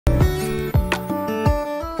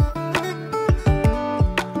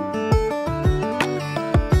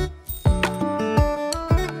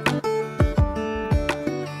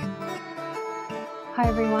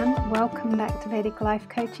welcome back to Vedic Life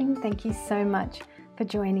Coaching. Thank you so much for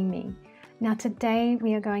joining me. Now today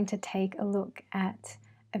we are going to take a look at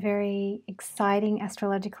a very exciting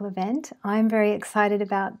astrological event. I'm very excited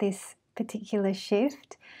about this particular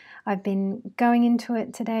shift. I've been going into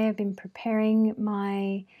it today. I've been preparing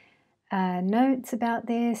my notes about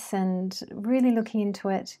this and really looking into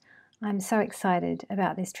it. I'm so excited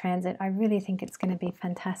about this transit. I really think it's going to be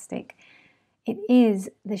fantastic. It is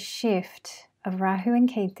the shift of Rahu and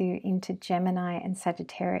Ketu into Gemini and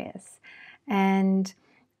Sagittarius. And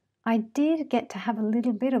I did get to have a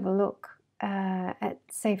little bit of a look at,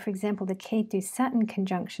 say, for example, the Ketu-Saturn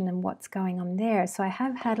conjunction and what's going on there. So I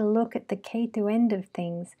have had a look at the Ketu end of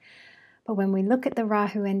things. But when we look at the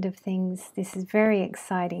Rahu end of things, this is very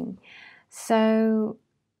exciting. So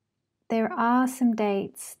there are some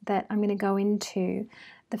dates that I'm going to go into.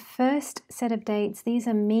 The first set of dates, these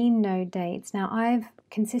are mean node dates. Now I've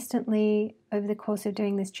consistently, over the course of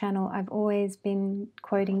doing this channel, I've always been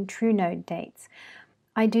quoting true node dates.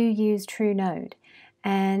 I do use true node,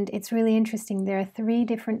 and it's really interesting. There are 3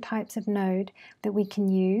 different types of node that we can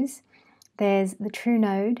use. There's the true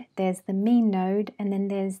node, there's the mean node, and then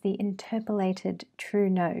there's the interpolated true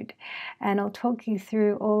node. And I'll talk you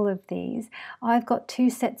through all of these. I've got 2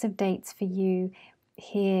 sets of dates for you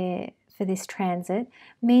here for this transit.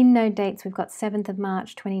 Mean node dates, we've got 7th of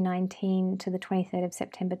March 2019 to the 23rd of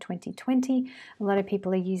September 2020. A lot of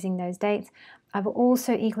people are using those dates. I've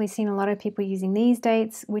also equally seen a lot of people using these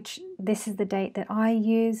dates, which this is the date that I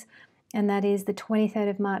use, and that is the 23rd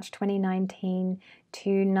of March 2019 to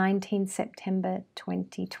 19th September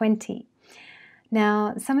 2020.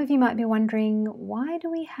 Now, some of you might be wondering, why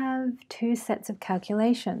do we have 2 sets of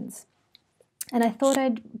calculations? And I thought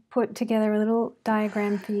I'd put together a little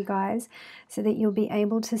diagram for you guys so that you'll be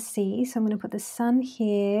able to see. So I'm going to put the sun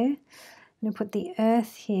here, I'm going to put the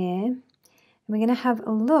earth here, and we're going to have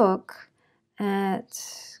a look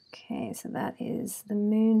at, okay, so that is the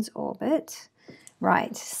moon's orbit.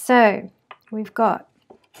 Right, so we've got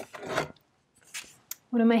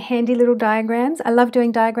one of my handy little diagrams. I love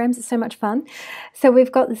doing diagrams, it's so much fun. So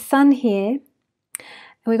we've got the sun here,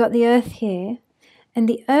 and we've got the earth here, and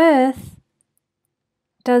the earth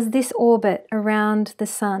does this orbit around the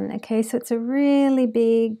sun, okay? So it's a really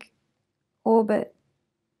big orbit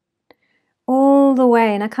all the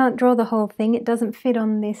way, and I can't draw the whole thing. It doesn't fit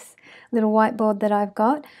on this little whiteboard that I've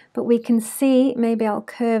got, but we can see, maybe I'll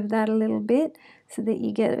curve that a little bit so that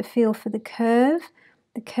you get a feel for the curve,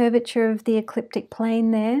 the curvature of the ecliptic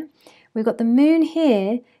plane there. We've got the moon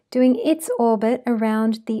here doing its orbit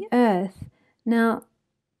around the earth. Now,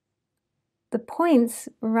 the points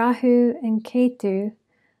Rahu and Ketu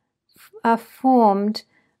are formed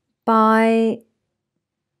by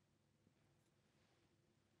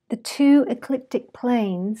the 2 ecliptic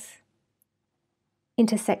planes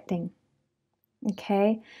intersecting,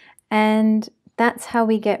 okay? And that's how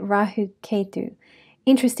we get Rahu Ketu.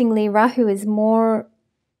 Interestingly, Rahu is more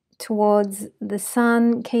towards the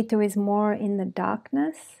sun, Ketu is more in the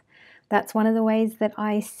darkness. That's one of the ways that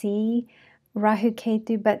I see Rahu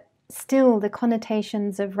Ketu, but still the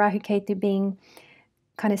connotations of Rahu Ketu being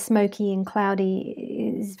kind of smoky and cloudy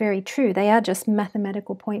is very true. They are just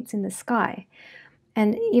mathematical points in the sky.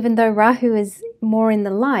 And even though Rahu is more in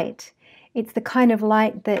the light, it's the kind of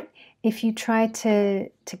light that if you try to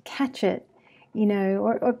catch it, you know,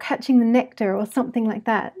 or catching the nectar or something like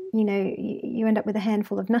that, you know, you end up with a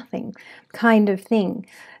handful of nothing kind of thing.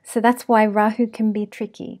 So that's why Rahu can be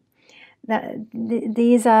tricky.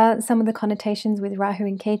 These are some of the connotations with Rahu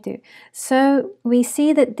and Ketu. So we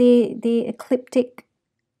see that the ecliptic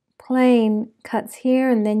plane cuts here,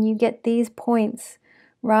 and then you get these points,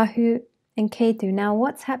 Rahu and Ketu. Now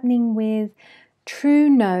what's happening with true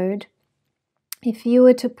node, if you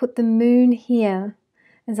were to put the moon here,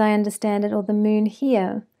 as I understand it, or the moon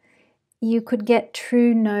here, you could get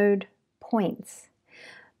true node points.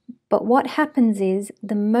 But what happens is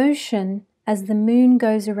the motion as the moon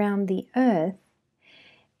goes around the earth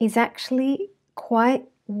is actually quite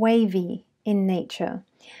wavy in nature.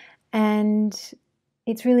 And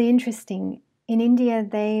it's really interesting. In India,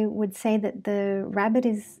 they would say that the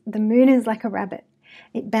moon is like a rabbit.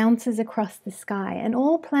 It bounces across the sky, and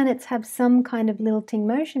all planets have some kind of lilting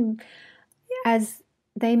motion as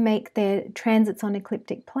they make their transits on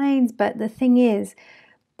ecliptic planes. But the thing is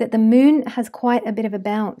that the moon has quite a bit of a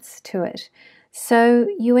bounce to it. So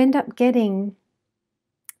you end up getting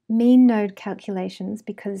mean node calculations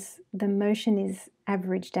because the motion is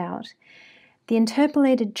averaged out. The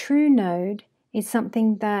interpolated true node is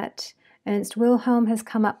something that Ernst Wilhelm has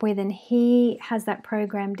come up with, and he has that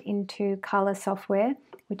programmed into color software,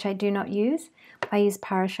 which I do not use. I use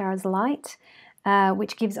Parashara's Light,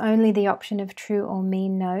 which gives only the option of true or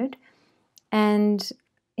mean node. And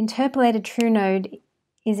interpolated true node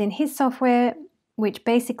is in his software, which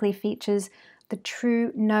basically features the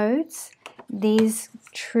true nodes, these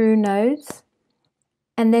true nodes,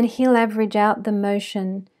 and then he'll average out the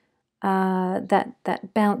motion, that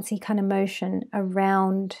bouncy kind of motion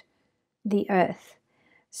around the Earth.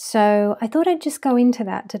 So I thought I'd just go into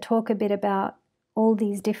that to talk a bit about all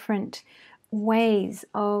these different ways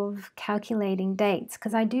of calculating dates,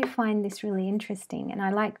 because I do find this really interesting, and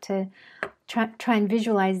I like to try and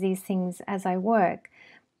visualize these things as I work,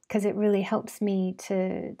 because it really helps me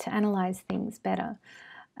to analyze things better.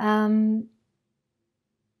 In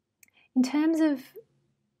terms of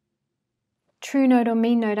true node or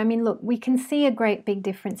mean node, I mean, look, we can see a great big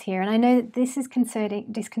difference here, and I know that this is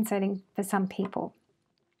disconcerting for some people.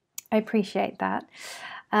 I appreciate that.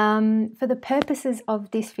 For the purposes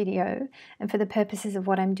of this video and for the purposes of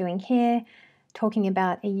what I'm doing here, talking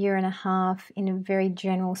about a year and a half in a very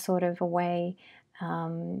general sort of a way,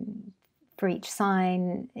 for each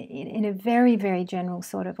sign, in a very, very general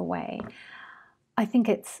sort of a way, I think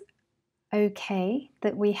it's okay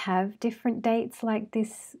that we have different dates like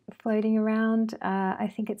this floating around.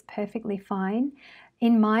 I think it's perfectly fine.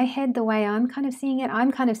 In my head, the way I'm kind of seeing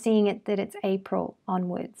it that it's April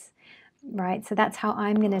onwards, right? So that's how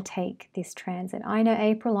I'm going to take this transit. I know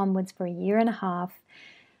April onwards for a year and a half,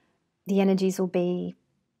 the energies will be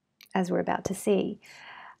as we're about to see.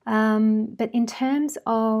 But in terms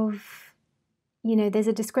of, there's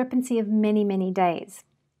a discrepancy of many, many days.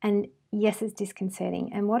 And yes, it's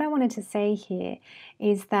disconcerting. And what I wanted to say here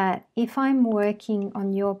is that if I'm working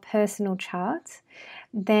on your personal chart,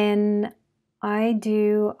 then I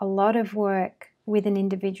do a lot of work with an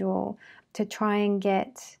individual to try and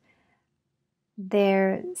get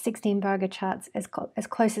their 16 Virgo charts as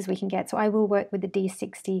close as we can get. So I will work with the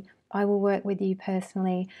D60, I will work with you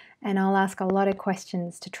personally, and I'll ask a lot of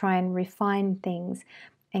questions to try and refine things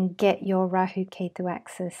and get your Rahu Ketu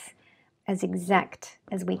axis as exact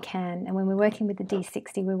as we can. And when we're working with the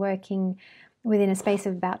D60, we're working within a space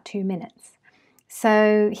of about 2 minutes.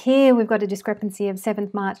 So here we've got a discrepancy of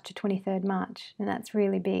 7th March to 23rd March, and that's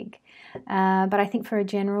really big. But I think for a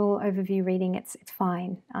general overview reading, it's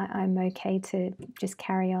fine. I'm okay to just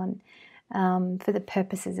carry on for the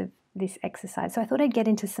purposes of this exercise. So I thought I'd get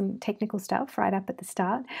into some technical stuff right up at the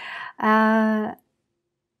start.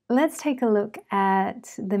 Let's take a look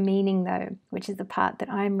at the meaning, though, which is the part that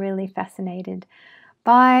I'm really fascinated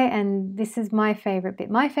by, and this is my favorite bit.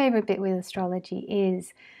 My favorite bit with astrology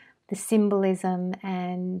is the symbolism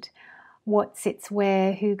and what sits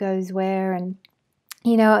where, who goes where. And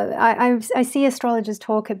I see astrologers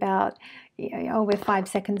talk about, we're 5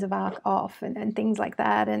 seconds of arc off and things like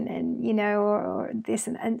that, and or this,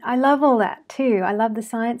 and I love all that too. I love the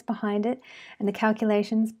science behind it and the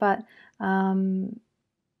calculations, but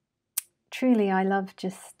truly I love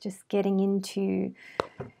just getting into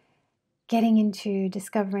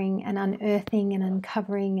discovering and unearthing and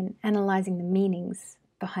uncovering and analyzing the meanings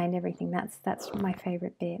behind everything. That's my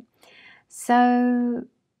favorite bit. So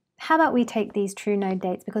how about we take these true node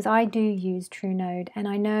dates, because I do use true node, and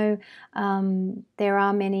I know there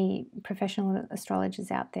are many professional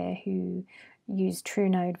astrologers out there who use true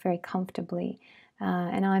node very comfortably,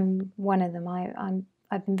 and I'm one of them.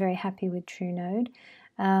 I've been very happy with true node.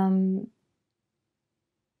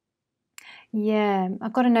 Yeah,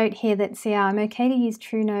 I've got a note here that I'm okay to use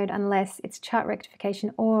true node unless it's chart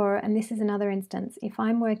rectification, or, and this is another instance, if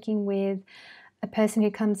I'm working with a person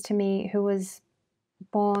who comes to me who was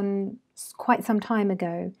born quite some time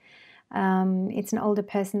ago, it's an older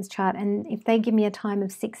person's chart, and if they give me a time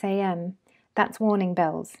of 6 a.m, that's warning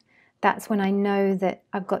bells. That's when I know that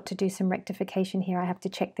I've got to do some rectification here. I have to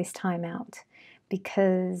check this time out,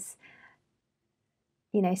 because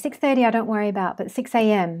 6:30 I don't worry about, but 6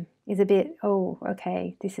 a.m. is a bit, oh,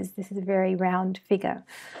 okay, this is a very round figure.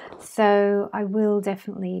 So I will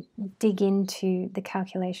definitely dig into the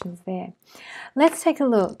calculations there. Let's take a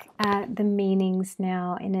look at the meanings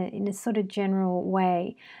now in a sort of general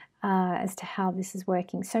way as to how this is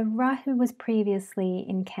working. So Rahu was previously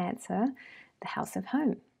in Cancer, the house of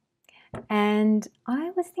home. And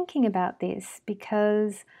I was thinking about this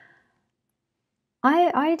because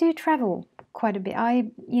I do travel quite a bit.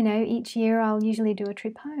 Each year I'll usually do a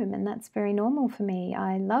trip home, and that's very normal for me.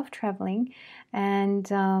 I love traveling, and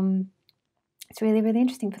it's really, really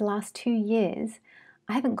interesting. For the last 2 years,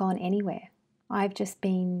 I haven't gone anywhere. I've just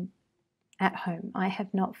been at home. I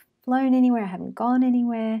have not flown anywhere. I haven't gone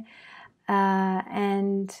anywhere.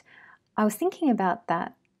 And I was thinking about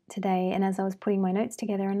that today, and as I was putting my notes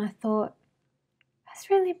together, and I thought, that's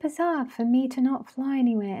really bizarre for me to not fly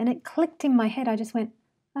anywhere. And it clicked in my head. I just went,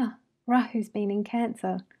 ah, Rahu's been in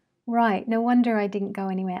Cancer. Right, no wonder I didn't go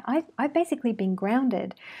anywhere. I've basically been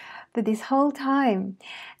grounded for this whole time.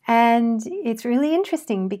 And it's really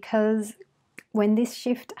interesting because when this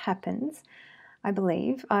shift happens, I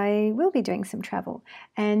believe I will be doing some travel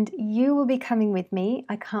and you will be coming with me.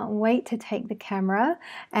 I can't wait to take the camera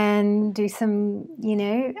and do some, you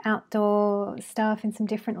know, outdoor stuff in some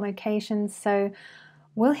different locations. So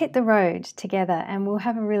we'll hit the road together and we'll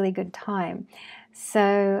have a really good time.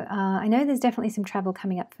 So I know there's definitely some travel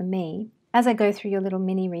coming up for me. As I go through your little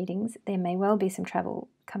mini readings, there may well be some travel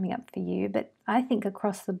coming up for you, but I think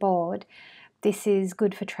across the board, this is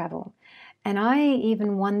good for travel. And I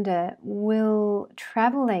even wonder, will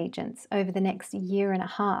travel agents over the next year and a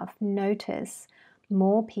half notice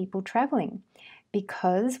more people traveling?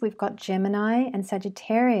 Because we've got Gemini and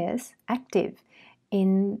Sagittarius active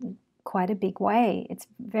in quite a big way. It's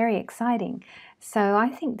very exciting. So I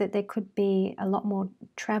think that there could be a lot more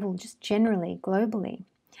travel just generally, globally.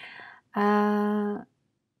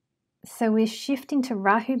 So we're shifting to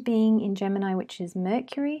Rahu being in Gemini, which is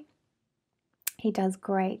Mercury. He does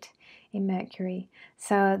great in Mercury.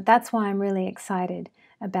 So that's why I'm really excited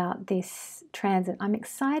about this transit. I'm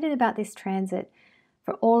excited about this transit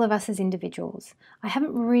for all of us as individuals. I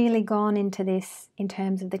haven't really gone into this in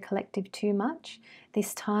terms of the collective too much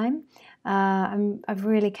this time. I've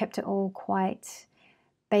really kept it all quite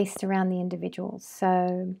based around the individuals.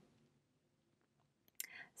 So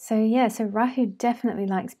Rahu definitely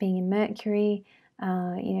likes being in Mercury.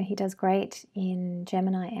 You know, he does great in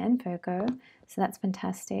Gemini and Virgo, so that's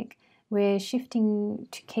fantastic. We're shifting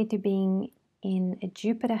to Ketu being in a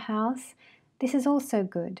Jupiter house. This is also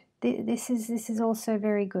good. This is also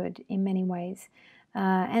very good in many ways.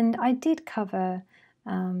 And I did cover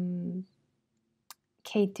Ketu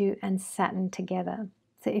and Saturn together.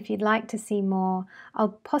 So if you'd like to see more,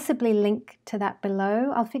 I'll possibly link to that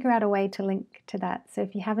below. I'll figure out a way to link to that. So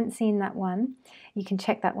if you haven't seen that one, you can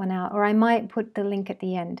check that one out. Or I might put the link at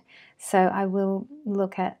the end. So I will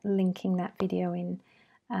look at linking that video in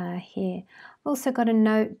here. Also got a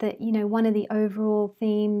note that, you know, one of the overall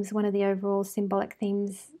themes, one of the overall symbolic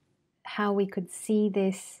themes, how we could see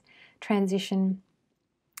this transition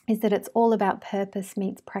is that it's all about purpose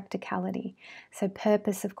meets practicality. So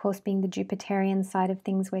purpose, of course, being the Jupiterian side of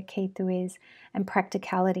things where Ketu is, and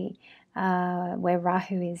practicality where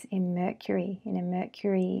Rahu is in Mercury, in a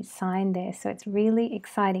Mercury sign there. So it's really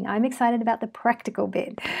exciting. I'm excited about the practical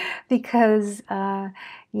bit because,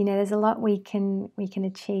 you know, there's a lot we can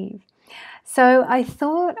achieve. So I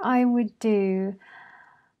thought I would do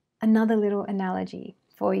another little analogy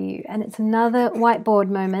for you, and it's another whiteboard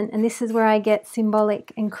moment, and this is where I get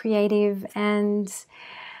symbolic and creative, and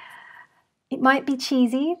it might be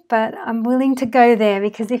cheesy, but I'm willing to go there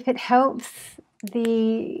because if it helps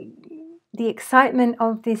the excitement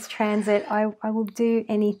of this transit, I will do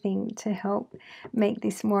anything to help make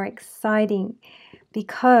this more exciting,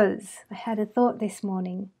 because I had a thought this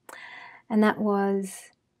morning, and that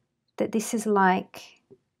was that this is like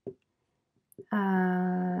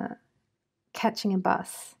catching a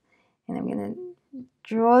bus. And I'm going to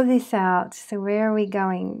draw this out. So where are we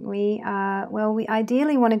going? We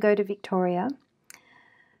ideally want to go to Victoria,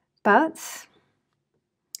 but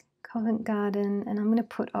Covent Garden, and I'm going to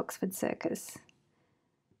put Oxford Circus.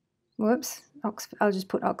 Whoops, Oxford. I'll just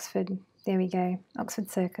put Oxford. There we go,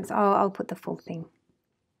 Oxford Circus. Oh, I'll put the full thing,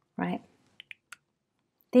 right?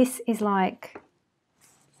 This is like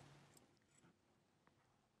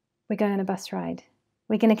we're going on a bus ride.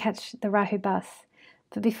 We're going to catch the Rahu bus.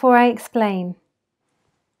 But before I explain,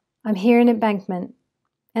 I'm here in Embankment,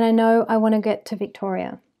 and I know I want to get to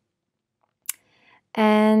Victoria.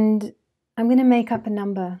 And I'm going to make up a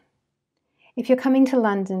number. If you're coming to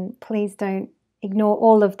London, please don't ignore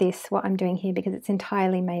all of this, what I'm doing here, because it's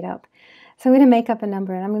entirely made up. So I'm going to make up a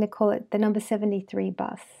number, and I'm going to call it the number 73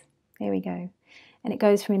 bus. There we go. And it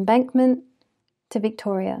goes from Embankment to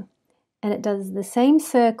Victoria. And it does the same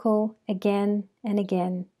circle again and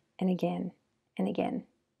again and again and again.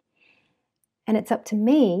 And it's up to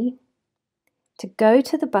me to go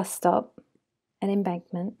to the bus stop at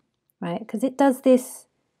Embankment, right? Because it does this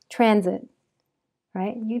transit,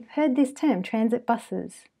 right? You've heard this term, transit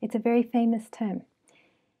buses. It's a very famous term.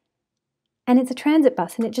 And it's a transit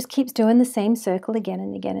bus, and it just keeps doing the same circle again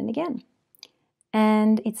and again and again.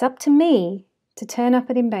 And it's up to me to turn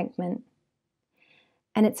up at Embankment.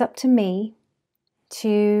 And it's up to me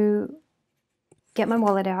to get my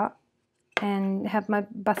wallet out and have my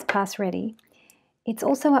bus pass ready. It's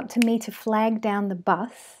also up to me to flag down the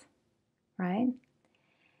bus, right?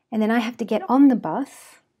 And then I have to get on the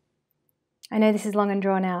bus. I know this is long and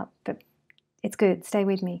drawn out, but it's good. Stay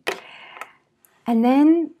with me. And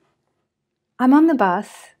then I'm on the bus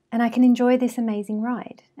and I can enjoy this amazing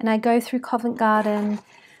ride. And I go through Covent Garden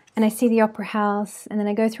and I see the Opera House, and then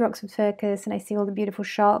I go through Oxford Circus and I see all the beautiful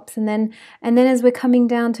shops. And then as we're coming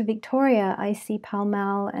down to Victoria, I see Pall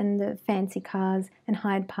Mall and the fancy cars and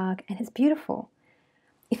Hyde Park, and it's beautiful.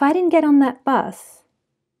 If I didn't get on that bus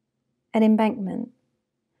at Embankment,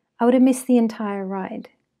 I would have missed the entire ride.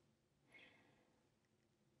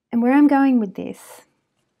 And where I'm going with this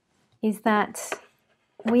is that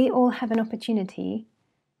we all have an opportunity,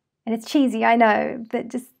 and it's cheesy, I know, but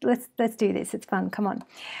just let's do this. It's fun. Come on.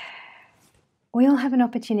 We all have an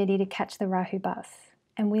opportunity to catch the Rahu bus,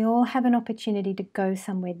 and we all have an opportunity to go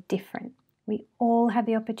somewhere different. We all have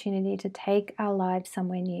the opportunity to take our lives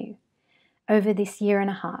somewhere new over this year and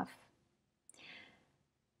a half.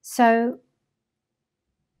 So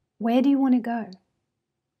where do you want to go?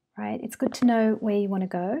 Right? It's good to know where you want to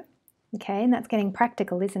go. Okay, and that's getting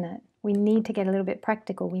practical, isn't it? We need to get a little bit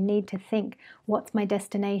practical. We need to think, what's my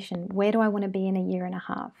destination? Where do I want to be in a year and a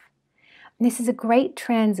half? And this is a great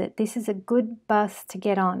transit. This is a good bus to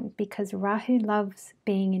get on because Rahu loves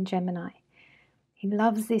being in Gemini. He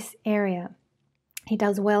loves this area. He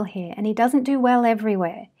does well here, and he doesn't do well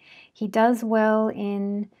everywhere. He does well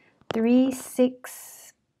in 3,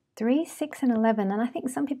 6, and 11, and I think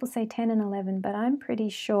some people say 10 and 11, but I'm pretty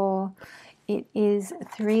sure it is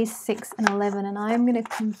 3, 6, and 11, and I'm going to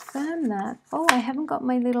confirm that. Oh, I haven't got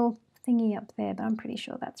my little thingy up there, but I'm pretty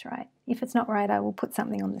sure that's right. If it's not right, I will put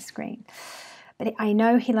something on the screen. But I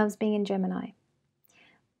know he loves being in Gemini.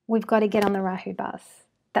 We've got to get on the Rahu bus.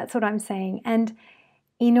 That's what I'm saying. And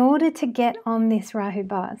in order to get on this Rahu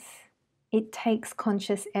bus, it takes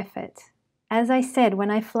conscious effort. As I said,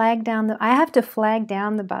 when I flag down I have to flag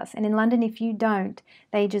down the bus. And in London, if you don't,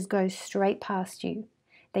 they just go straight past you.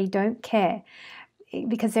 They don't care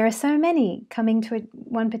because there are so many coming to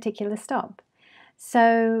one particular stop.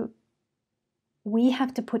 So we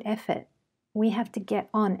have to put effort. We have to get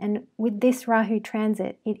on. And with this Rahu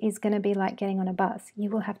transit, it is going to be like getting on a bus. You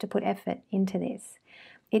will have to put effort into this.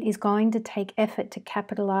 It is going to take effort to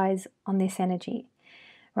capitalize on this energy,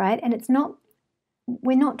 right? And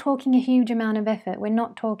we're not talking a huge amount of effort. We're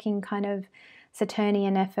not talking kind of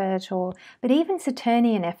Saturnian effort but even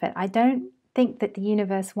Saturnian effort, I don't think that the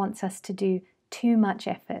universe wants us to do too much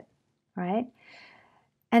effort, right?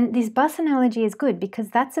 And this bus analogy is good because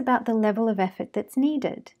that's about the level of effort that's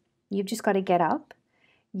needed. You've just got to get up.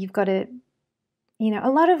 You've got to, a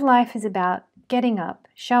lot of life is about getting up,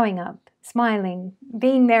 showing up, smiling,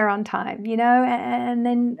 being there on time, and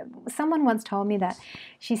then someone once told me that.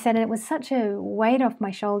 She said, and it was such a weight off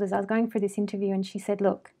my shoulders. I was going for this interview and she said,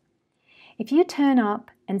 look, if you turn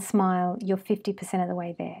up and smile, you're 50% of the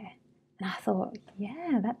way there. And I thought,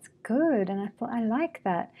 yeah, that's good. And I thought, I like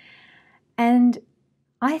that. And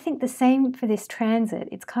I think the same for this transit.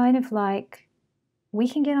 It's kind of like we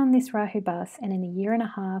can get on this Rahu bus and in a year and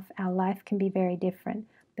a half, our life can be very different.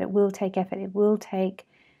 But it will take effort. It will take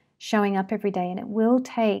showing up every day, and it will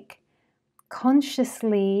take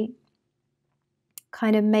consciously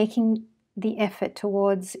kind of making the effort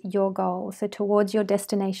towards your goal, so towards your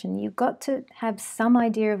destination. You've got to have some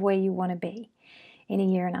idea of where you want to be in a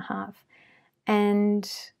year and a half. And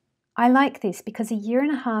I like this because a year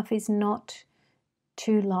and a half is not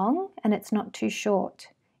too long and it's not too short.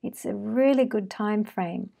 It's a really good time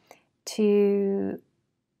frame to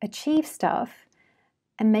achieve stuff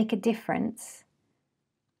and make a difference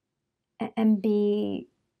and be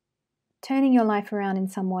turning your life around in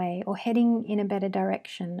some way or heading in a better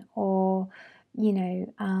direction or,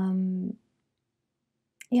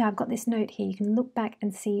 I've got this note here. You can look back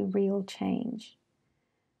and see real change.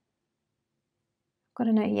 I've got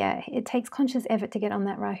a note, yeah, it takes conscious effort to get on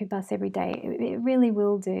that Rahu bus every day. It really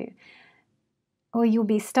will do. Or you'll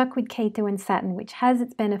be stuck with Ketu and Saturn, which has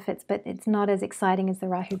its benefits, but it's not as exciting as the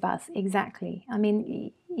Rahu bus. Exactly. I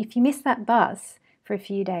mean, if you miss that bus for a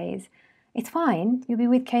few days, it's fine. You'll be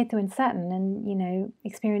with Ketu and Saturn and,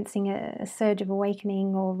 experiencing a surge of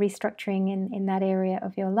awakening or restructuring in that area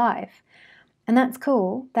of your life. And that's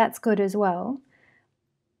cool. That's good as well.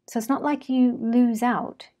 So it's not like you lose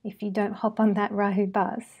out if you don't hop on that Rahu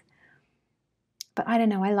bus. But I don't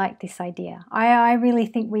know, I like this idea. I really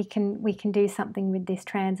think we can do something with this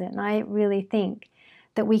transit. And I really think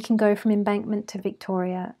that we can go from Embankment to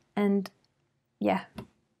Victoria. And yeah.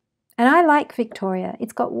 And I like Victoria.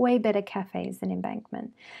 It's got way better cafes than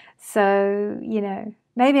Embankment. So,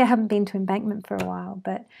 maybe I haven't been to Embankment for a while,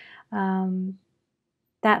 but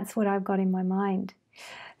that's what I've got in my mind.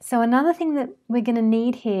 So another thing that we're going to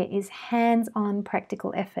need here is hands-on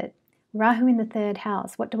practical effort. Rahu in the third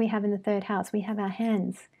house. What do we have in the third house? We have our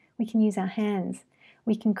hands. We can use our hands.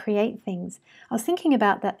 We can create things. I was thinking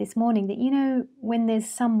about that this morning, that, you know, when there's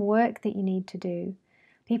some work that you need to do,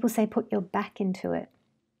 people say put your back into it.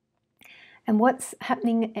 And what's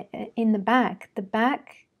happening in the back? The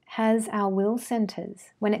back has our will centers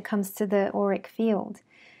when it comes to the auric field.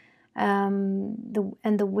 The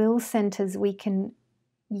will centers, we can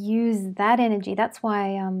use that energy. That's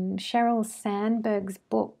why Sheryl Sandberg's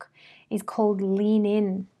book is called Lean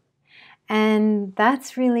In. And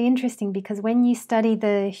that's really interesting, because when you study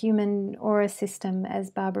the human aura system as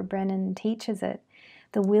Barbara Brennan teaches it,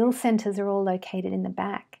 the will centers are all located in the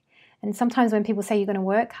back. And sometimes when people say you're going to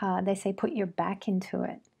work hard, they say put your back into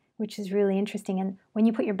it, which is really interesting. And when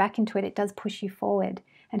you put your back into it, it does push you forward.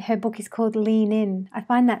 And her book is called Lean In. I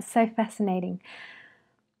find that so fascinating.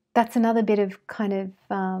 That's another bit of kind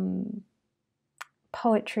of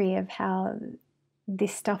poetry of how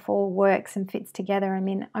this stuff all works and fits together. I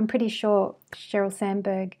mean, I'm pretty sure Sheryl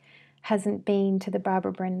Sandberg hasn't been to the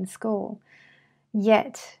Barbara Brennan school,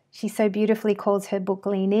 yet she so beautifully calls her book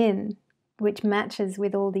Lean In, which matches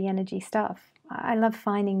with all the energy stuff. I love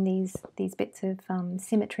finding these bits of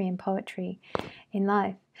symmetry and poetry in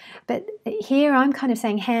life. But here I'm kind of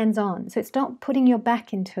saying hands-on. So it's not putting your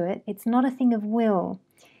back into it. It's not a thing of will.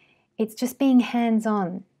 It's just being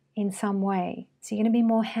hands-on in some way. So you're going to be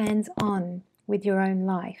more hands-on with your own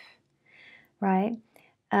life, right?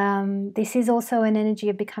 This is also an energy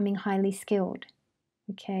of becoming highly skilled.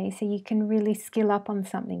 Okay, so you can really skill up on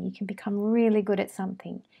something. You can become really good at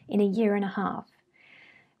something in a year and a half,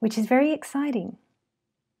 which is very exciting.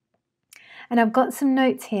 And I've got some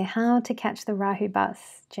notes here, how to catch the Rahu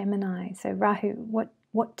bus, Gemini. So Rahu,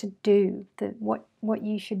 what to do, what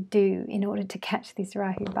you should do in order to catch this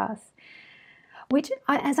Rahu bus. Which,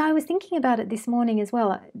 as I was thinking about it this morning as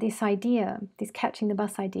well, this idea, this catching the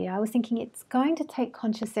bus idea, I was thinking it's going to take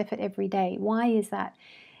conscious effort every day. Why is that?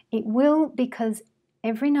 It will, because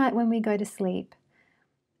every night when we go to sleep,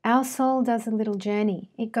 our soul does a little journey.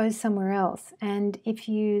 It goes somewhere else. And if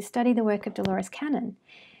you study the work of Dolores Cannon,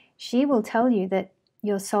 she will tell you that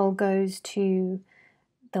your soul goes to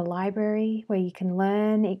the library where you can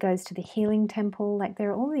learn. It goes to the healing temple. Like, there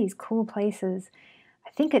are all these cool places. I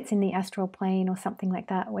think it's in the astral plane or something like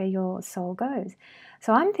that where your soul goes.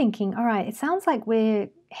 So I'm thinking, all right, it sounds like we're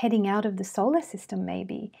heading out of the solar system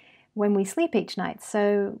maybe when we sleep each night.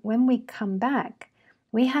 So when we come back,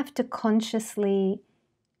 we have to consciously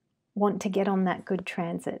want to get on that good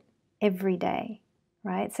transit every day,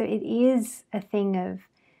 right? So it is a thing of,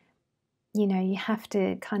 you know, you have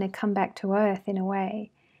to kind of come back to earth in a way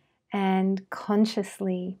and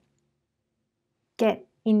consciously get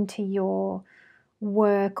into your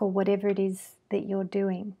work or whatever it is that you're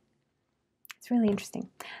doing. It's really interesting.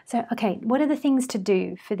 So, okay, what are the things to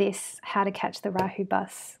do for this how to catch the Rahu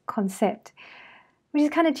bus concept? Which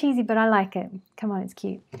is kind of cheesy, but I like it. Come on, it's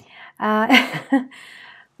cute.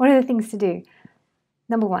 What are the things to do?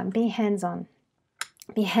 Number one, be hands-on.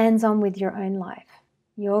 Be hands-on with your own life.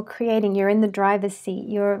 You're creating, you're in the driver's seat.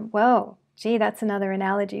 Well, gee, that's another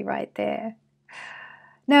analogy right there.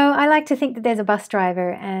 No, I like to think that there's a bus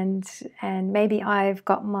driver and maybe I've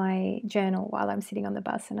got my journal while I'm sitting on the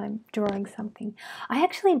bus and I'm drawing something. I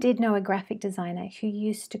actually did know a graphic designer who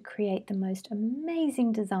used to create the most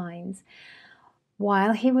amazing designs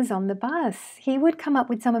while he was on the bus. He would come up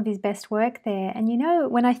with some of his best work there. And you know,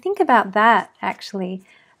 when I think about that, actually,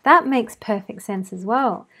 that makes perfect sense as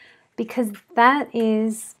well, because that's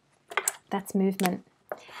movement.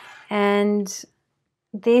 And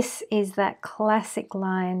this is that classic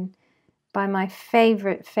line by my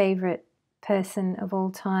favorite person of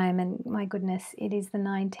all time. And my goodness, it is the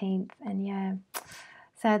 19th. And yeah,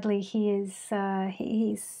 sadly, he's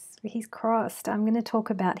crossed. I'm going to talk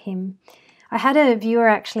about him. I had a viewer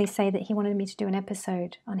actually say that he wanted me to do an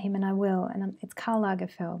episode on him, and I will. And it's Karl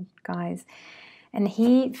Lagerfeld, guys. And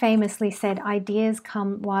he famously said, ideas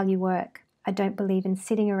come while you work. I don't believe in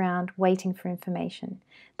sitting around waiting for information.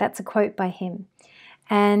 That's a quote by him.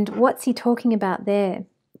 And what's he talking about there?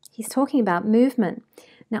 He's talking about movement.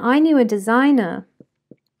 Now, I knew a designer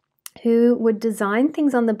who would design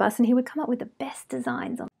things on the bus, and he would come up with the best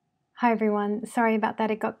designs. Hi, everyone. Sorry about that.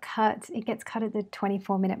 It got cut. It gets cut at the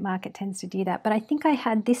 24-minute mark. It tends to do that. But I think I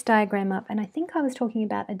had this diagram up, and I think I was talking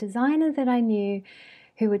about a designer that I knew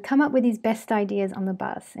who would come up with his best ideas on the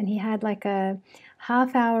bus. And he had like a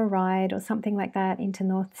half-hour ride or something like that into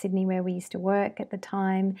North Sydney where we used to work at the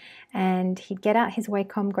time. And he'd get out his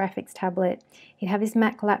Wacom graphics tablet. He'd have his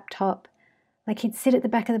Mac laptop. Like, he'd sit at the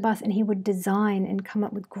back of the bus and he would design and come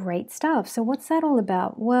up with great stuff. So what's that all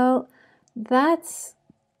about? Well, that's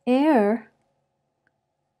air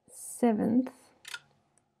 7th,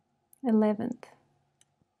 11th.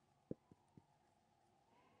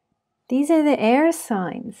 These are the air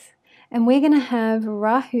signs. And we're going to have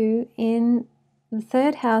Rahu in the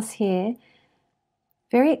 3rd house here.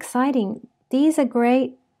 Very exciting. These are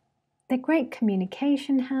great. They're great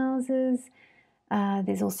communication houses.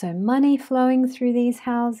 There's also money flowing through these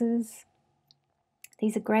houses.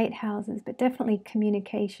 These are great houses, but definitely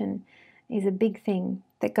communication is a big thing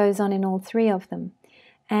that goes on in all 3 of them.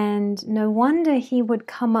 And no wonder he would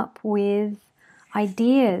come up with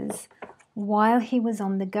ideas while he was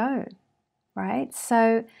on the go, right?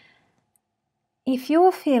 So if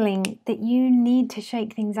you're feeling that you need to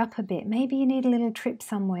shake things up a bit, maybe you need a little trip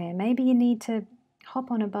somewhere, maybe you need to hop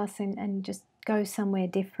on a bus and just go somewhere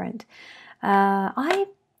different. I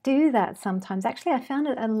do that sometimes. Actually, I found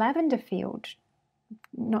a lavender field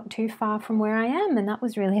not too far from where I am, and that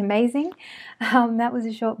was really amazing. That was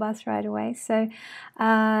a short bus ride away. So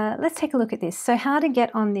let's take a look at this. So how to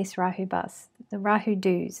get on this Rahu bus, the Rahu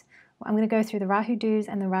do's. I'm going to go through the Rahu do's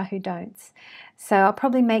and the Rahu don'ts. So I'll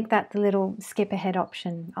probably make that the little skip ahead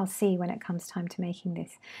option. I'll see when it comes time to making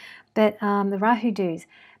this. But the Rahu do's,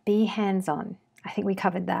 be hands-on. I think we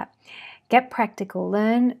covered that. Get practical,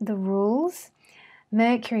 learn the rules.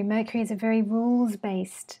 Mercury is a very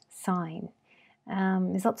rules-based sign.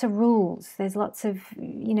 There's lots of rules. There's lots of,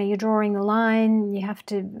 you're drawing the line. You have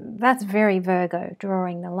to, that's very Virgo,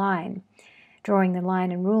 drawing the line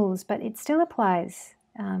and rules, but it still applies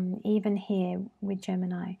even here with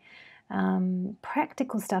Gemini.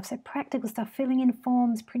 Practical stuff, filling in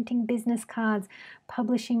forms, printing business cards,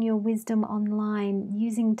 publishing your wisdom online,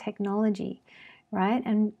 using technology, right?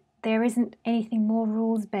 And there isn't anything more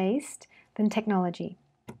rules-based than technology.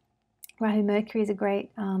 Rahu Mercury is a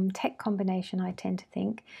great tech combination, I tend to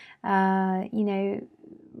think. Rahu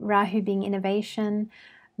being innovation,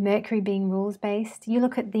 Mercury being rules-based. You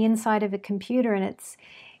look at the inside of a computer and it's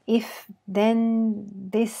if, then,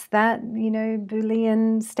 this, that,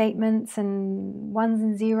 Boolean statements and ones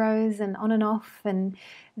and zeros and on and off, and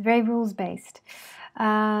very rules-based.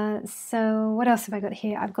 So what else have I got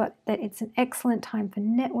here? I've got that it's an excellent time for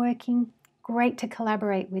networking, great to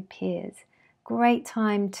collaborate with peers. Great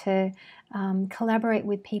time to collaborate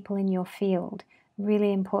with people in your field.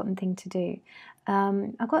 Really important thing to do.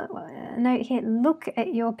 I've got a note here, look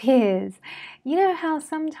at your peers. You know how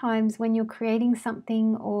sometimes when you're creating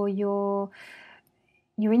something or you're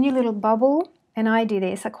in your little bubble, and I do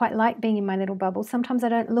this, I quite like being in my little bubble. Sometimes I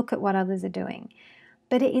don't look at what others are doing.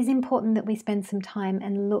 But it is important that we spend some time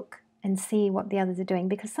and look and see what the others are doing,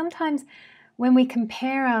 because sometimes when we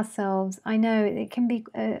compare ourselves, I know it can be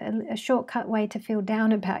a shortcut way to feel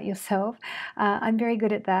down about yourself. I'm very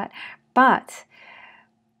good at that. But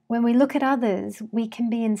when we look at others, we can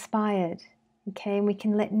be inspired, okay? And we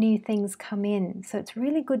can let new things come in. So it's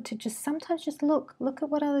really good to sometimes just look at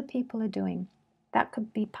what other people are doing. That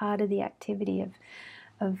could be part of the activity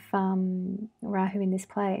of Rahu in this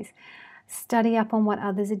place. Study up on what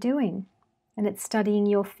others are doing. And it's studying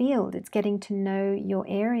your field. It's getting to know your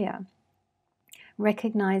area.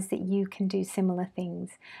 Recognize that you can do similar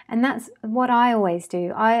things. And that's what I always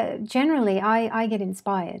do. I get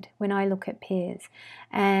inspired when I look at peers.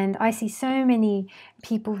 And I see so many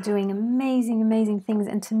people doing amazing things.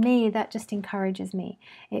 And to me, that just encourages me.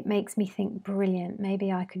 It makes me think, brilliant,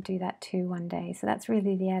 maybe I could do that too one day. So that's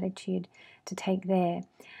really the attitude to take there.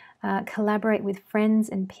 Collaborate with friends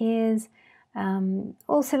and peers.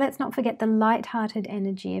 Also, let's not forget the light-hearted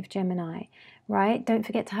energy of Gemini, right? Don't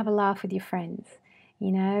forget to have a laugh with your friends.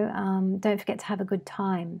 Don't forget to have a good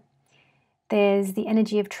time. There's the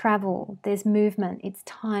energy of travel. There's movement. It's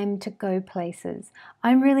time to go places.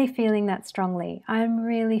 I'm really feeling that strongly. I'm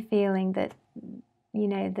really feeling that,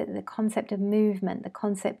 the concept of movement, the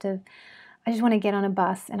concept of, I just want to get on a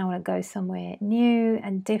bus and I want to go somewhere new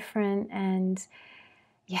and different. And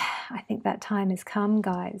yeah, I think that time has come,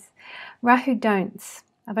 guys. Rahu don'ts.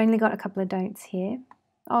 I've only got a couple of don'ts here.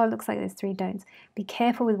 Oh, it looks like there's 3 don'ts. Be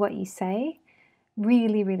careful with what you say.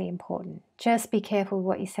 Really, really important. Just be careful with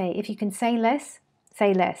what you say. If you can say less,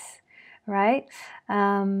 right?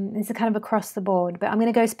 It's a kind of across the board, but I'm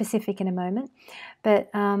going to go specific in a moment. But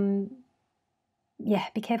yeah,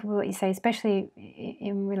 be careful with what you say, especially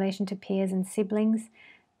in relation to peers and siblings.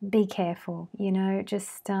 Be careful,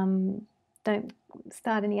 just don't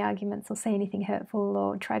start any arguments or say anything hurtful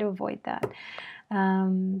or try to avoid that.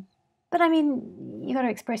 But I mean, you got to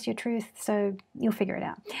express your truth, so you'll figure it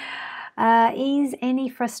out. Ease any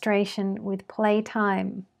frustration with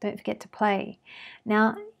playtime. Don't forget to play.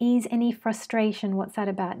 Now, ease any frustration. What's that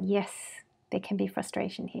about? Yes, there can be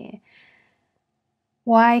frustration here.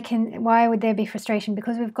 Why would there be frustration?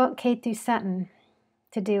 Because we've got Ketu Saturn.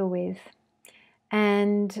 to deal with,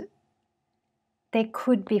 and there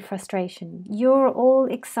could be frustration. You're all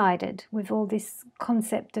excited with all this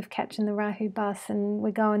concept of catching the Rahu bus, and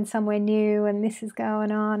we're going somewhere new, and this is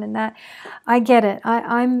going on and that. I get it.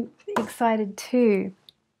 I'm excited too.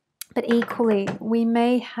 But equally, we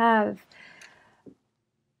may have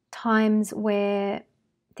times where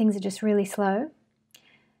things are just really slow.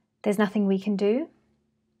 There's nothing we can do.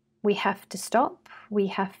 We have to stop. We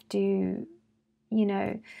have to,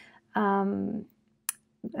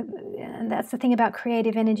 and that's the thing about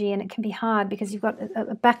creative energy, and it can be hard because you've got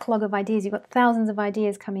a backlog of ideas. You've got thousands of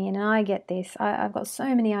ideas coming in, and I get this. I've got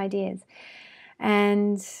so many ideas.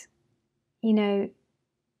 And,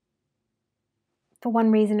 for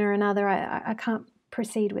one reason or another, I can't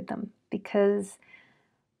proceed with them because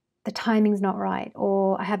the timing's not right,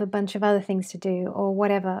 or I have a bunch of other things to do, or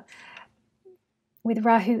whatever. With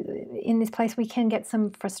Rahu in this place, we can get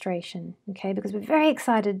some frustration, okay? Because we're very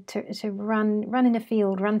excited to run in a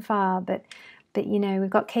field, run far, but we've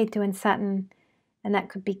got Ketu and Saturn, and that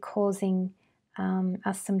could be causing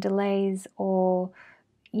us some delays, or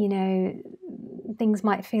things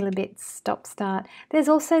might feel a bit stop-start. There's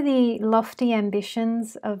also the lofty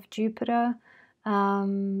ambitions of Jupiter.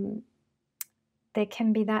 There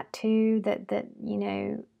can be that too, that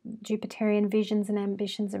Jupiterian visions and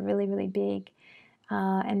ambitions are really, really big.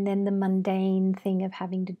 And then the mundane thing of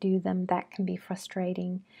having to do them, that can be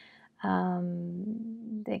frustrating.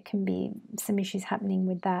 There can be some issues happening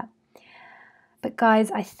with that. But guys,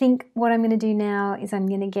 I think what I'm going to do now is I'm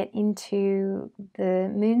going to get into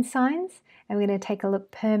the moon signs, and we're going to take a look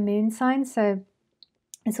per moon sign. So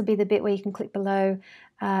this will be the bit where you can click below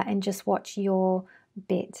and just watch your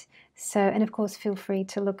bit. So, and of course, feel free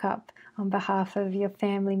to look up on behalf of your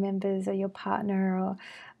family members or your partner, or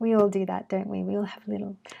we all do that, don't we? We all have a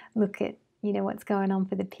little look at, what's going on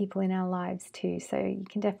for the people in our lives too. So you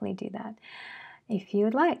can definitely do that if you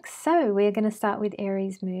would like. So we're going to start with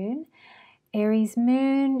Aries moon. Aries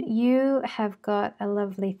moon, you have got a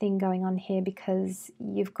lovely thing going on here because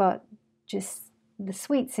you've got just the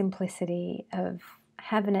sweet simplicity of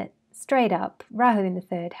having it straight up. Rahu in the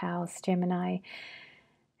 3rd house, Gemini,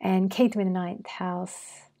 and Ketu in the 9th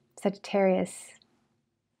house, Sagittarius.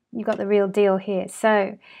 You've got the real deal here.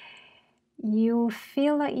 So you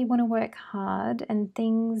feel like you want to work hard and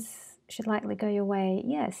things should likely go your way.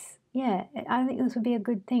 Yes, yeah, I think this would be a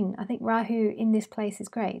good thing. I think Rahu in this place is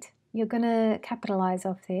great. You're going to capitalize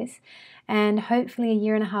off this, and hopefully a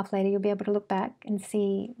year and a half later you'll be able to look back and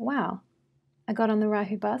see, wow, I got on the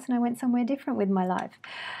Rahu bus and I went somewhere different with my life.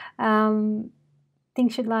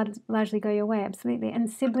 Things should largely go your way, absolutely. And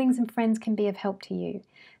siblings and friends can be of help to you.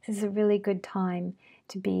 This is a really good time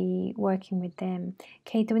to be working with them.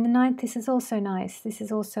 Ketu in the 9th, this is also nice. This is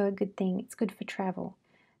also a good thing. It's good for travel.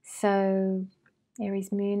 So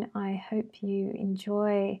Aries moon, I hope you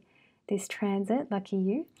enjoy this transit, lucky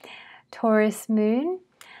you. Taurus moon.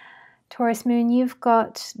 Taurus moon, you've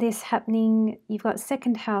got this happening. You've got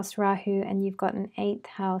 2nd house Rahu and you've got an 8th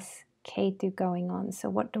house Ketu going on. So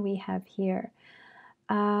what do we have here?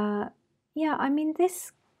 Yeah, I mean,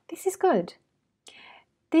 this is good.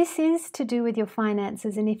 This is to do with your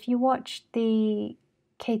finances, and if you watched the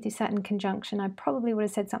Ketu Saturn conjunction, I probably would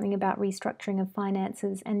have said something about restructuring of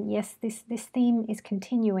finances, and yes, this theme is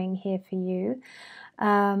continuing here for you.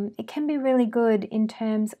 It can be really good in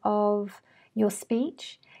terms of your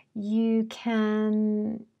speech. You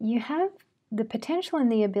have the potential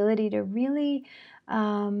and the ability to really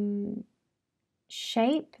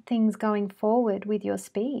shape things going forward with your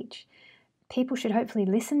speech. People should hopefully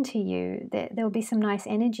listen to you. There will be some nice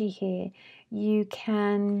energy here. You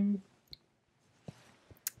can,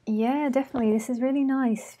 yeah, definitely. This is really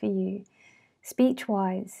nice for you,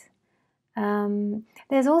 speech-wise.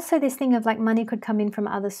 There's also this thing of like money could come in from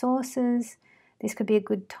other sources. This could be a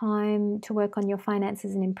good time to work on your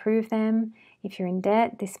finances and improve them. If you're in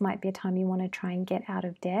debt, this might be a time you want to try and get out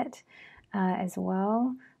of debt as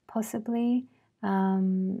well, possibly.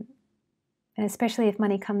 And especially if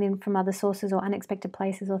money comes in from other sources or unexpected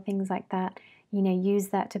places or things like that, use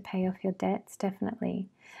that to pay off your debts, definitely.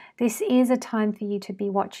 This is a time for you to be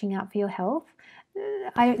watching out for your health.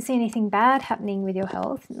 I don't see anything bad happening with your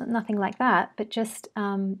health, nothing like that, but just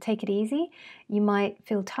take it easy. You might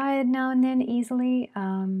feel tired now and then easily.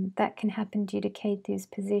 That can happen due to Ketu's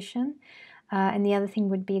position. And the other thing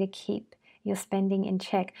would be to keep your spending in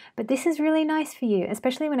check. But this is really nice for you,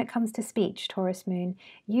 especially when it comes to speech, Taurus moon.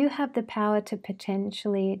 You have the power to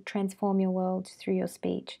potentially transform your world through your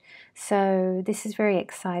speech. So this is very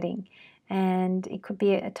exciting. And it could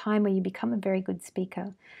be a time where you become a very good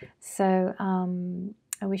speaker. So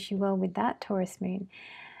I wish you well with that, Taurus moon.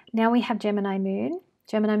 Now we have Gemini moon.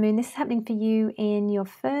 Gemini moon, this is happening for you in your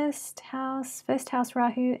first house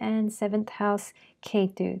Rahu and seventh house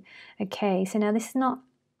Ketu. Okay, so now this is not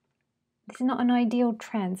an ideal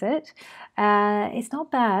transit. It's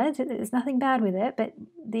not bad. There's nothing bad with it, but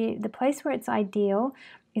the place where it's ideal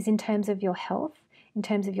is in terms of your health, in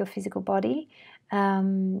terms of your physical body. You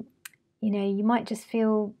know, you might just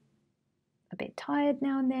feel a bit tired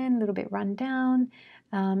now and then, a little bit run down,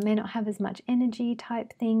 may not have as much energy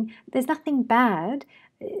type thing. There's nothing bad,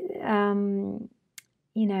 you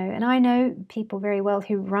know, and I know people very well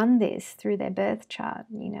who run this through their birth chart,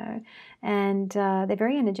 you know, and they're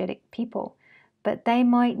very energetic people, but they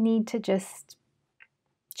might need to just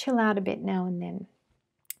chill out a bit now and then.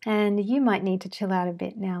 And you might need to chill out a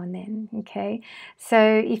bit now and then, okay?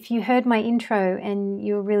 So if you heard my intro and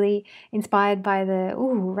you're really inspired by the,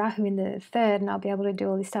 ooh, Rahu in the third and I'll be able to do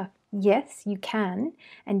all this stuff, yes, you can,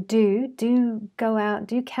 and do go out,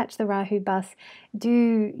 do catch the Rahu bus,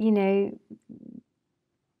 do, you know,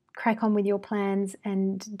 crack on with your plans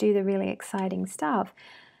and do the really exciting stuff.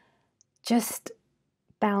 Just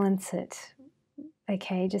balance it,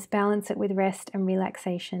 okay? Just balance it with rest and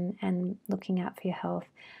relaxation and looking out for your health.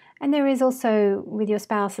 And there is also with your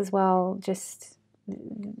spouse as well, just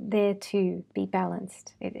there to be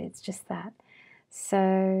balanced. It's just that.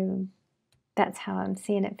 So that's how I'm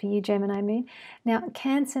seeing it for you, Gemini moon. Now,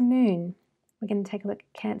 Cancer moon. We're going to take a look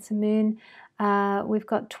at Cancer moon. We've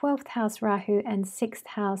got 12th house Rahu and 6th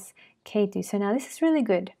house Ketu. So now this is really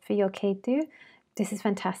good for your Ketu. This is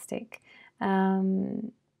fantastic.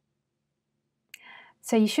 So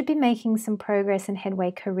you should be making some progress and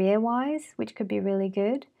headway career-wise, which could be really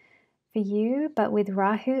good for you. But with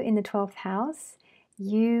Rahu in the 12th house,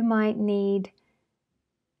 you might need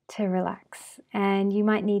to relax and you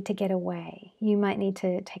might need to get away. You might need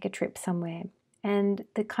to take a trip somewhere. And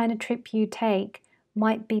the kind of trip you take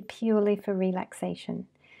might be purely for relaxation.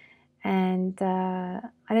 And I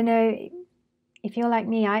don't know, if you're like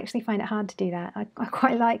me, I actually find it hard to do that. I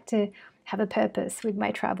quite like to have a purpose with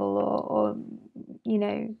my travel or you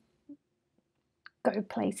know, go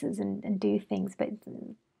places and do things. But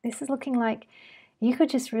this is looking like you could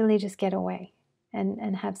just really just get away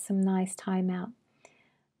and have some nice time out.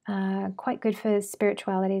 Quite good for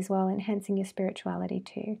spirituality as well, enhancing your spirituality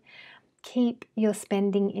too. Keep your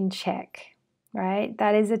spending in check, right?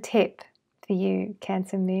 That is a tip for you,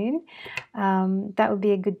 Cancer moon. That would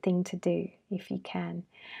be a good thing to do if you can.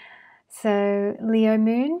 So Leo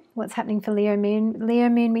moon, what's happening for Leo moon? Leo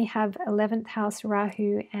moon, we have 11th house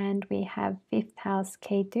Rahu and we have 5th house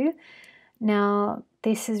Ketu. Now,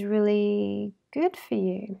 this is really good for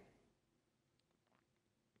you.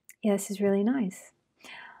 Yeah, this is really nice.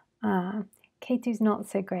 Ketu's not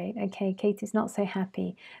so great, okay? Ketu's not so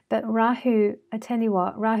happy. But Rahu, I tell you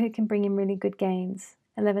what, Rahu can bring in really good gains.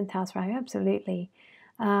 11th house Rahu, absolutely.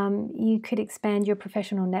 You could expand your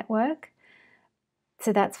professional network.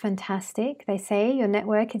 So that's fantastic. They say your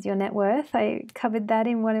network is your net worth. I covered that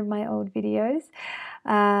in one of my old videos.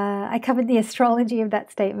 I covered the astrology of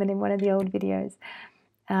that statement in one of the old videos.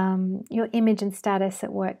 Your image and status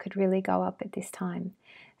at work could really go up at this time.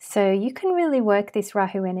 So you can really work this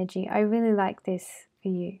Rahu energy. I really like this for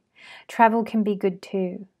you. Travel can be good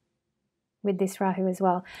too with this Rahu as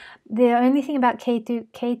well. The only thing about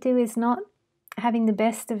Ketu is not having the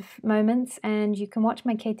best of moments, and you can watch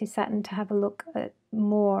my Ketu Saturn to have a look at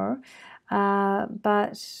more.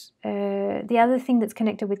 But the other thing that's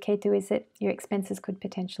connected with Ketu is that your expenses could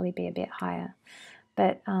potentially be a bit higher.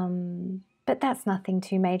 But that's nothing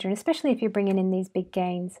too major, and especially if you're bringing in these big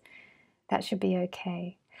gains, that should be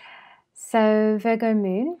okay. So Virgo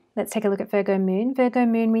moon, let's take a look at Virgo moon. Virgo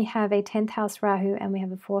moon, we have a 10th house Rahu and we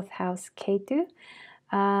have a 4th house Ketu.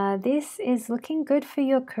 This is looking good for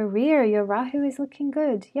your career. Your Rahu is looking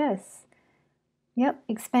good, yes. Yep,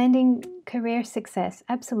 expanding career success,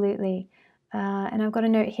 absolutely. And I've got a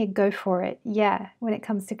note here, go for it. Yeah, when it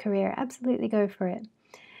comes to career, absolutely go for it.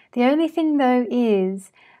 The only thing though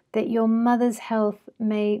is that your mother's health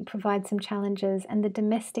may provide some challenges, and the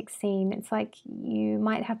domestic scene, it's like you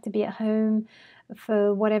might have to be at home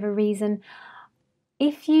for whatever reason.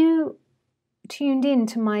 If you tuned in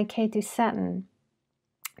to my Ketu Saturn,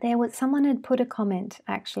 someone had put a comment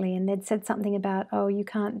actually, and they'd said something about, oh, you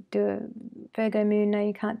can't do a Virgo moon, no,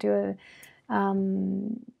 you can't do a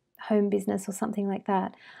home business or something like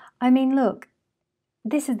that. I mean, look,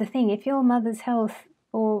 this is the thing. If your mother's health,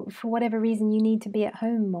 or for whatever reason you need to be at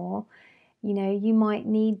home more, you know, you might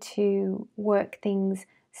need to work things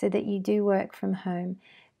so that you do work from home.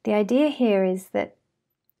 The idea here is that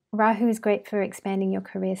Rahu is great for expanding your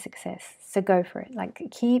career success, so go for it. Like,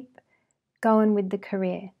 keep going with the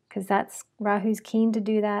career, because that's Rahu's keen to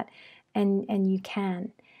do that, and you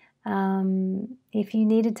can. If you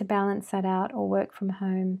needed to balance that out or work from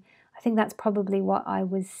home, I think that's probably what I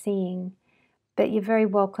was seeing. But you're very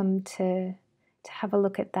welcome to have a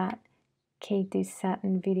look at that Ketu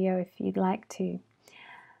Saturn video if you'd like to.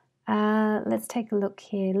 Let's take a look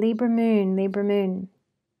here. Libra Moon, Libra Moon.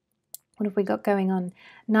 What have we got going on?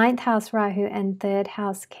 9th house Rahu and 3rd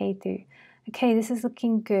house Ketu. Okay, this is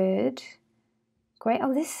looking good. Great.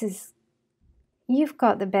 Oh, you've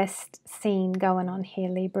got the best scene going on here,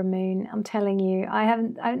 Libra Moon. I'm telling you. I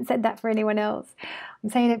haven't said that for anyone else. I'm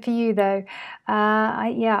saying it for you though.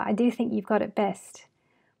 I do think you've got it best,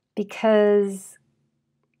 because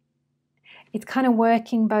it's kind of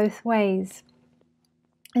working both ways.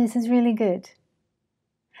 And this is really good.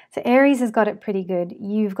 So Aries has got it pretty good.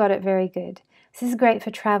 You've got it very good. This is great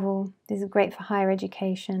for travel. This is great for higher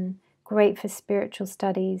education. Great for spiritual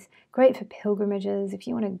studies. Great for pilgrimages. If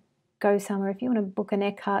you want to go somewhere, if you want to book an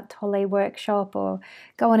Eckhart Tolle workshop or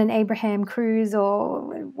go on an Abraham cruise or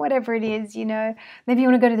whatever it is, you know, maybe you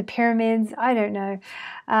want to go to the pyramids, I don't know.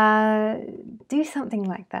 Do something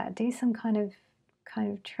like that. Do some kind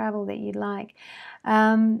of travel that you'd like.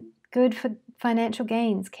 Good for financial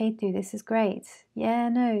gains, Ketu. This is great. Yeah,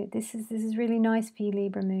 no, this is really nice for you,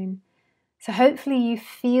 Libra Moon. So hopefully you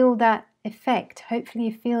feel that effect. Hopefully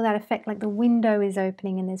you feel that effect, like the window is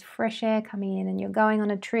opening and there's fresh air coming in and you're going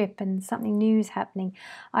on a trip and something new is happening.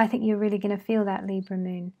 I think you're really going to feel that, Libra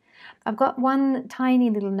Moon. I've got one tiny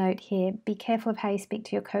little note here. Be careful of how you speak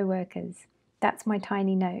to your co-workers. That's my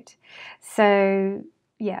tiny note. So,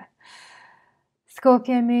 yeah.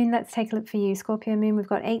 Scorpio Moon, let's take a look for you. Scorpio Moon, we've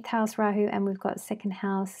got 8th house Rahu and we've got 2nd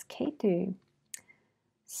house Ketu.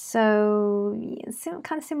 So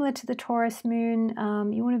kind of similar to the Taurus Moon,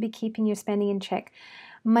 you want to be keeping your spending in check.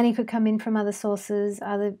 Money could come in from other sources,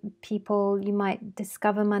 other people. You might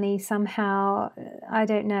discover money somehow. I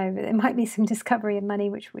don't know, but there might be some discovery of money,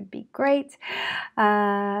 which would be great.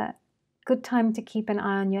 Good time to keep an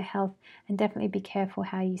eye on your health and definitely be careful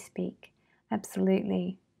how you speak.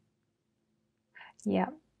 Absolutely. Yeah.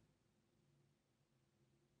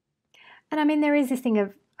 And I mean, there is this thing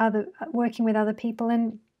of working with other people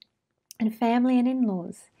and family and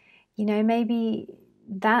in-laws. You know, maybe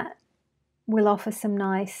that will offer some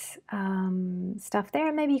nice stuff there.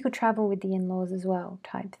 And maybe you could travel with the in-laws as well,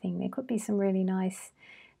 type thing. There could be some really nice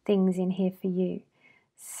things in here for you.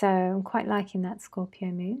 So I'm quite liking that, Scorpio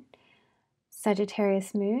Moon.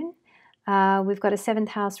 Sagittarius Moon. We've got a 7th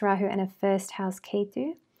house Rahu and a 1st house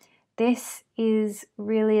Ketu. This is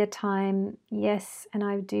really a time, yes, and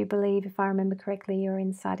I do believe, if I remember correctly, you're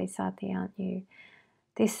in Sati, aren't you?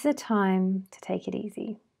 This is a time to take it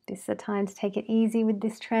easy. This is a time to take it easy with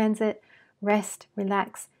this transit. Rest,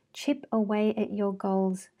 relax, chip away at your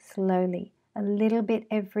goals slowly, a little bit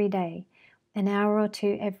every day, an hour or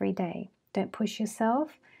two every day. Don't push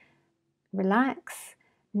yourself. Relax,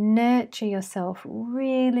 nurture yourself,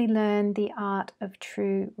 really learn the art of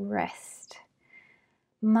true rest.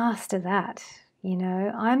 Master that, you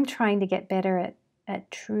know. I'm trying to get better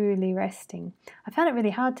at truly resting. I found it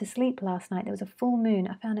really hard to sleep last night. There was a full moon.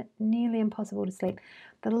 I found it nearly impossible to sleep.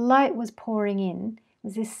 The light was pouring in. It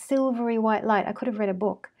was this silvery white light. I could have read a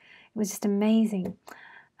book. It was just amazing.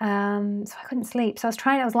 So I couldn't sleep. So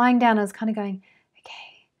I was lying down. I was kind of going,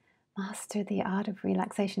 okay, master the art of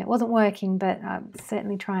relaxation. It wasn't working, but I'm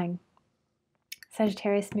certainly trying.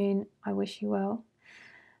 Sagittarius Moon, I wish you well.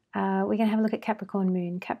 We're going to have a look at Capricorn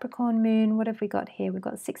Moon. Capricorn Moon, what have we got here? We've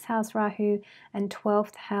got 6th house Rahu and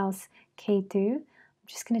 12th house Ketu. I'm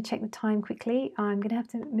just going to check the time quickly. I'm going to have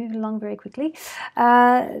to move along very quickly.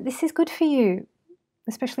 This is good for you,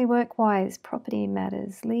 especially work-wise, property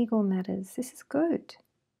matters, legal matters. This is good.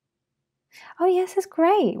 Oh, yes, it's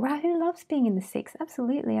great. Rahu loves being in the 6th.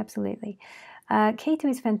 Absolutely, absolutely. Ketu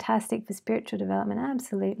is fantastic for spiritual development.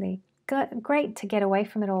 Absolutely. Great to get away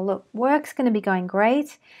from it all. Look, work's going to be going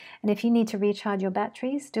great, and if you need to recharge your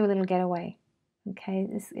batteries, do a little getaway. Okay,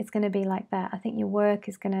 it's going to be like that. I think your work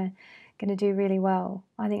is going to do really well.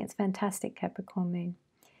 I think it's fantastic, Capricorn Moon.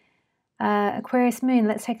 Aquarius Moon,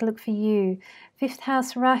 let's take a look for you. 5th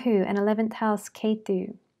house Rahu and 11th house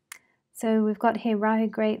Ketu. So we've got here Rahu,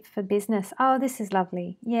 great for business. Oh, this is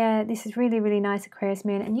lovely. Yeah, this is really, really nice, Aquarius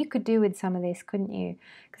Moon. And you could do with some of this, couldn't you?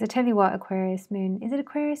 Because I tell you what, Aquarius Moon. Is it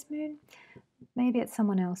Aquarius Moon? Maybe it's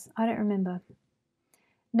someone else. I don't remember.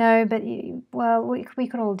 No, but, well, we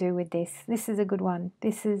could all do with this. This is a good one.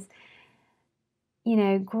 This is, you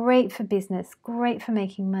know, great for business, great for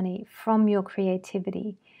making money from your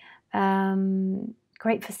creativity.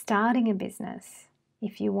 Great for starting a business.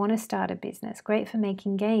 If you want to start a business, great for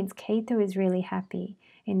making gains. Ketu is really happy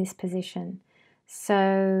in this position.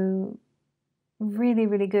 So really,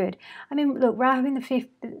 really good. I mean, look, Rahu in the 5th,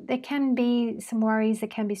 there can be some worries, there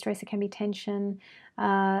can be stress, there can be tension.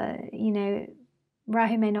 You know,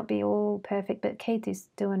 Rahu may not be all perfect, but Ketu's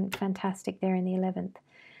doing fantastic there in the 11th.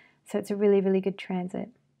 So it's a really, really good transit.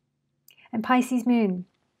 And Pisces moon.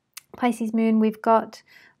 Pisces moon, we've got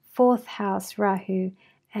 4th house Rahu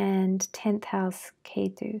and 10th house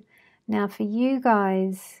Ketu. Now for you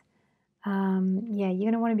guys, yeah, you're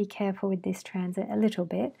going to want to be careful with this transit a little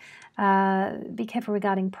bit. Be careful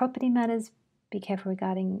regarding property matters. Be careful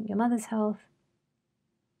regarding your mother's health.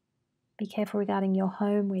 Be careful regarding your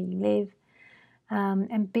home, where you live.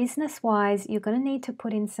 And business-wise, you're going to need to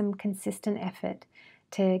put in some consistent effort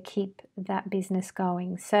to keep that business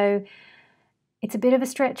going. So it's a bit of a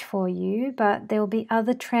stretch for you, but there will be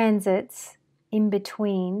other transits in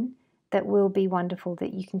between that will be wonderful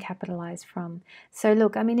that you can capitalize from. So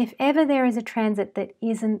look, I mean, if ever there is a transit that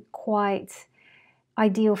isn't quite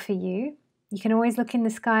ideal for you, you can always look in the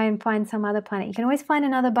sky and find some other planet. You can always find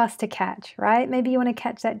another bus to catch, right? Maybe you want to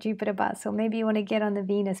catch that Jupiter bus, or maybe you want to get on the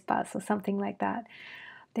Venus bus or something like that.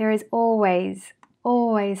 There is always,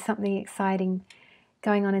 always something exciting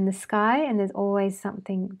going on in the sky, and there's always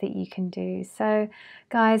something that you can do. So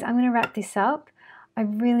guys, I'm going to wrap this up. I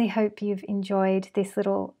really hope you've enjoyed this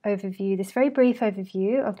little overview, this very brief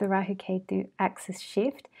overview of the Rahu-Ketu axis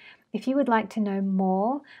shift. If you would like to know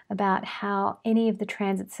more about how any of the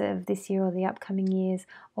transits of this year or the upcoming years,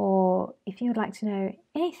 or if you would like to know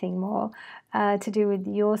anything more to do with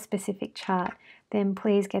your specific chart, then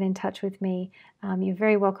please get in touch with me. You're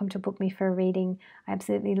very welcome to book me for a reading. I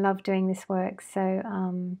absolutely love doing this work. So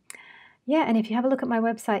yeah, and if you have a look at my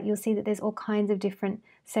website, you'll see that there's all kinds of different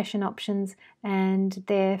session options, and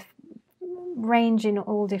they're range in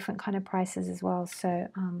all different kind of prices as well. So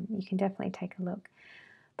you can definitely take a look.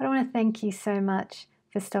 But I want to thank you so much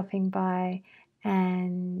for stopping by,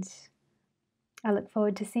 and I look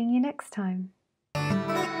forward to seeing you next time.